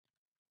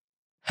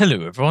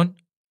Hello everyone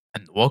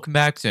and welcome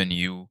back to a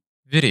new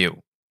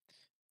video.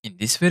 In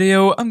this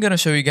video, I'm gonna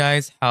show you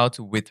guys how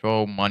to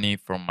withdraw money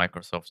from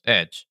Microsoft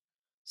Edge.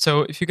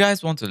 So if you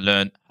guys want to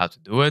learn how to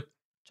do it,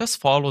 just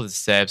follow the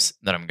steps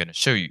that I'm gonna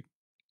show you.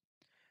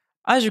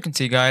 As you can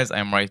see guys,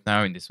 I'm right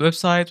now in this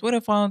website where I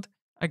found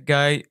a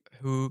guy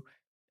who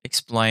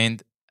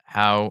explained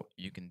how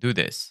you can do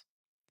this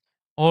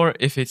or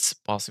if it's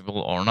possible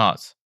or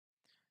not.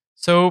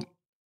 So,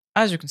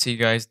 as you can see,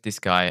 guys, this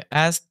guy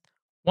asked,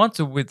 want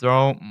to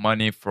withdraw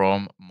money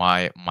from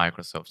my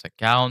Microsoft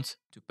account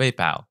to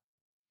PayPal.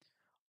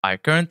 I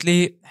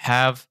currently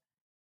have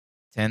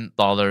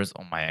 $10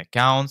 on my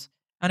account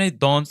and I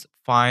don't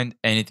find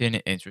anything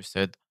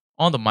interested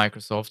on the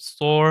Microsoft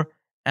Store,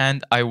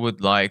 and I would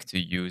like to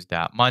use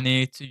that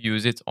money to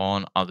use it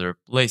on other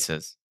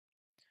places.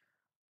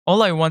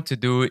 All I want to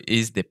do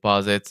is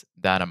deposit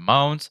that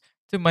amount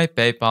to my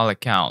PayPal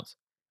account,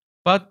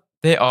 but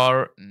there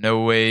are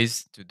no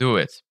ways to do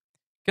it.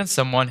 Can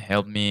someone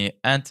help me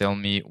and tell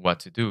me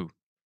what to do?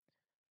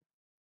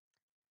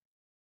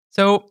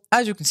 So,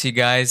 as you can see,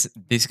 guys,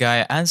 this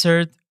guy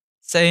answered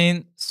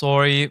saying,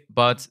 sorry,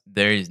 but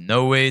there is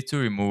no way to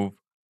remove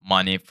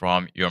money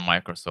from your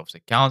Microsoft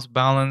account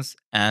balance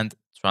and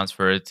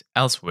transfer it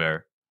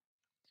elsewhere.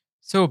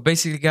 So,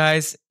 basically,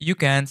 guys, you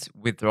can't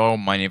withdraw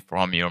money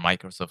from your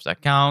Microsoft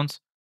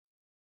account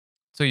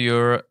to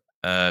your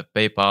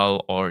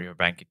PayPal or your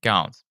bank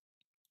account.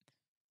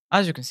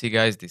 As you can see,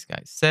 guys, this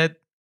guy said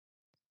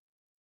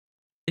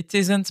it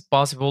isn't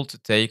possible to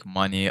take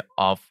money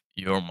off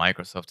your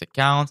Microsoft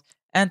account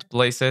and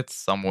place it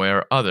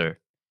somewhere other.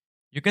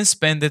 You can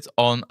spend it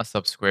on a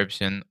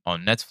subscription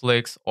on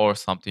Netflix or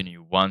something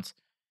you want.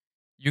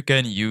 You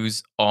can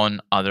use on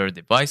other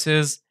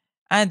devices,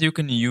 and you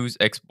can use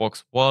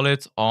Xbox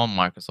Wallet on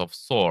Microsoft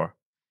Store.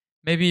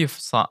 Maybe you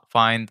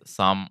find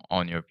some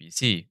on your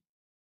PC.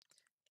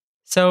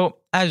 So,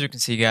 as you can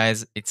see,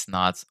 guys, it's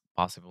not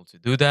possible to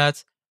do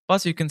that,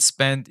 but you can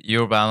spend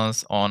your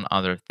balance on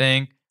other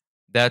thing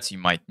that you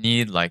might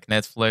need, like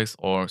Netflix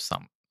or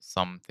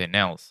something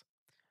else.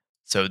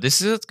 So this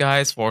is it,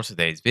 guys, for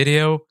today's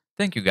video.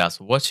 Thank you guys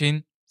for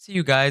watching. See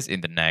you guys in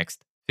the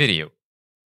next video.